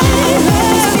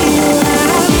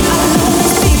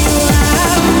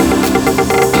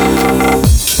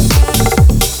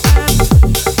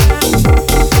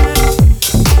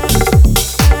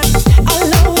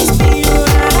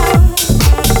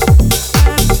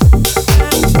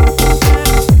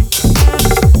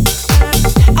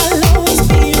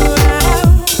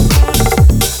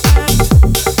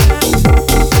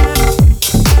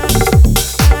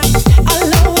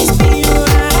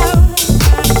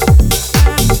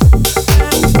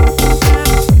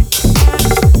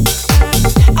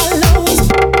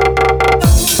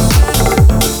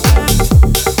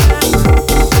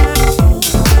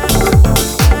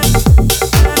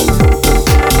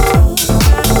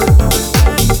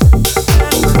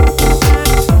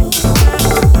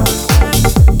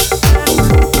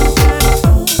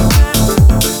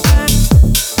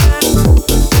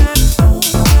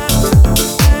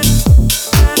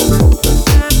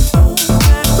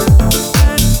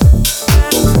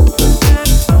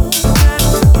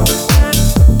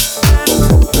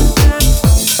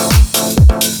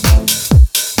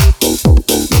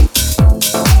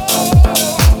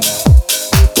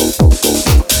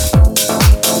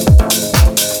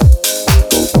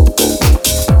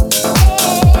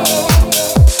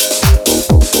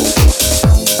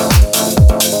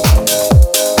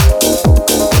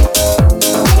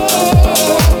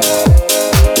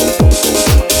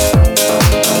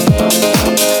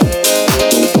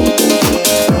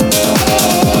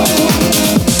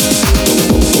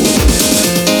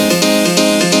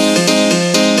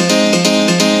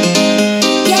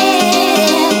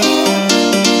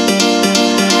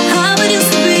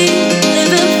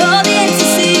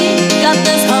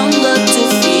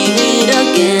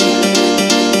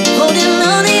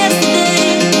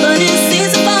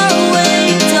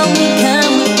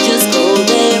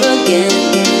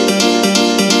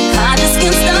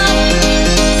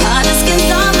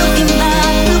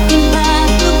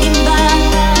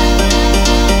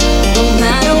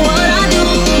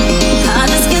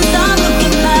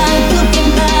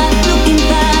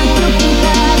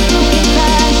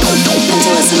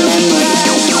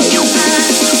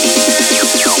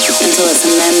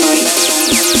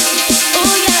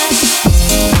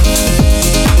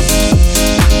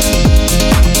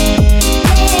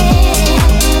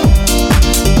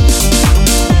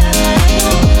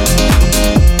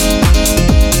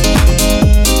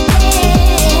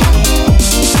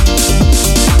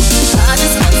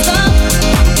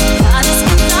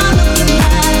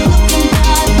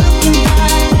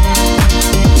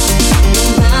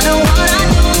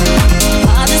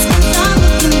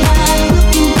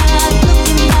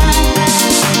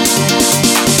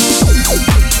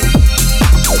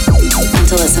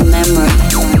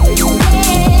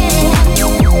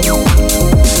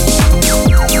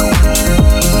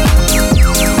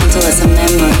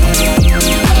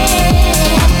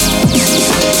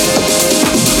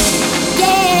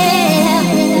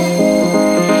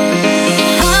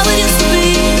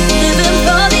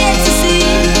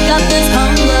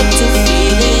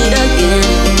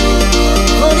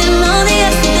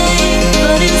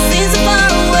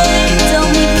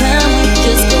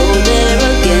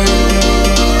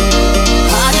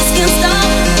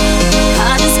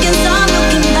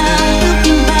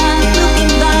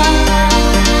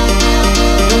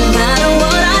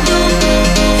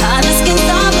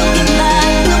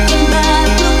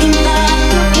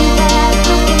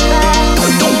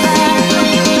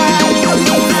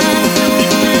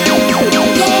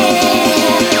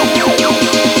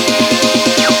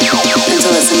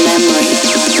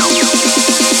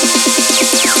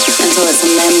Until it's a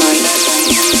memory.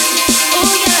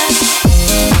 Oh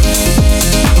yeah.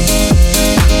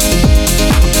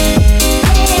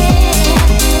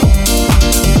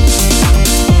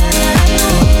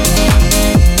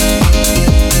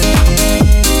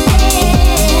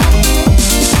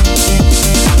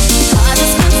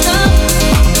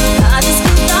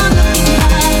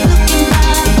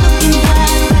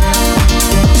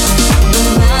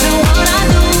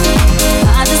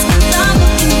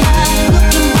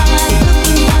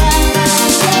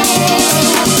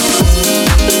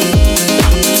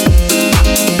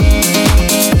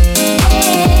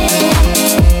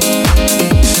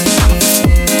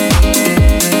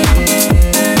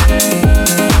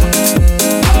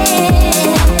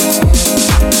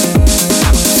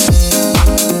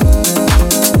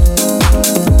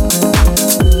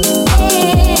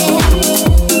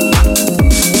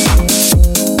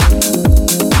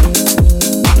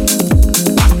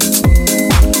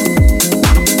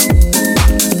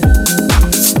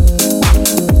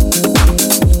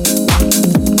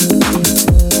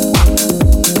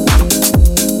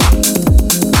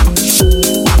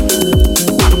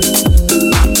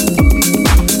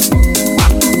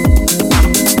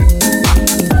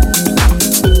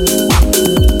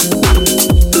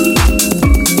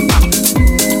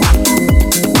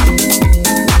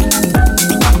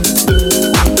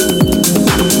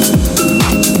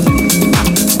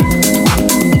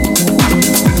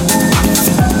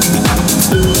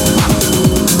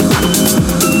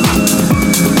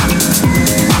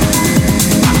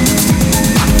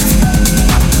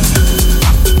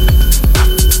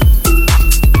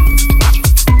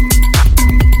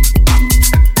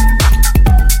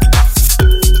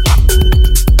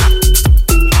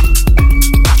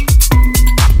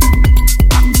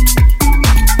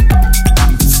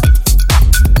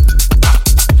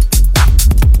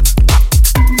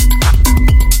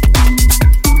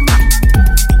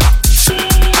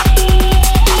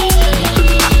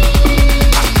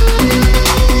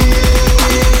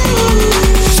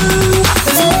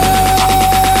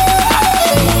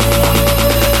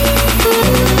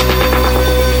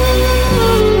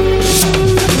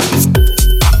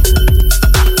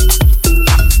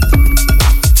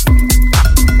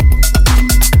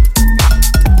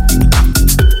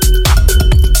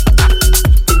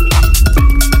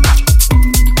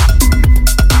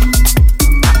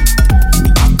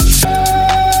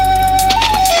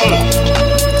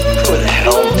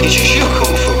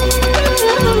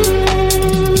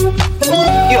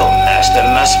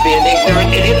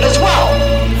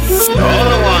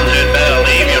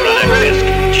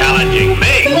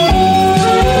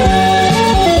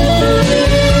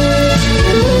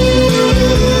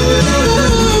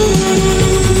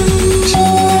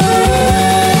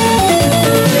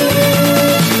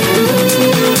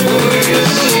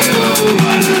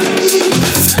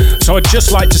 So I'd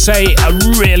just like to say a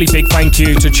really big thank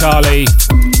you to Charlie.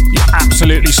 You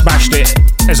absolutely smashed it,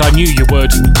 as I knew you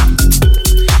would.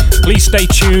 Please stay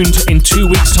tuned. In 2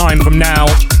 weeks' time from now,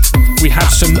 we have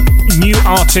some new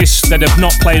artists that have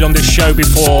not played on this show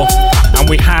before, and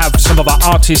we have some of our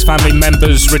artist family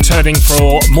members returning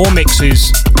for more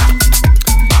mixes.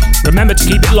 Remember to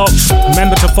keep it locked.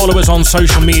 Remember to follow us on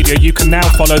social media. You can now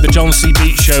follow the John C.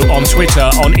 Beat Show on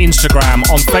Twitter, on Instagram,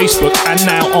 on Facebook, and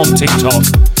now on TikTok.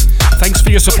 Thanks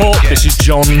for your support. This is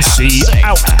John C.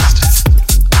 out.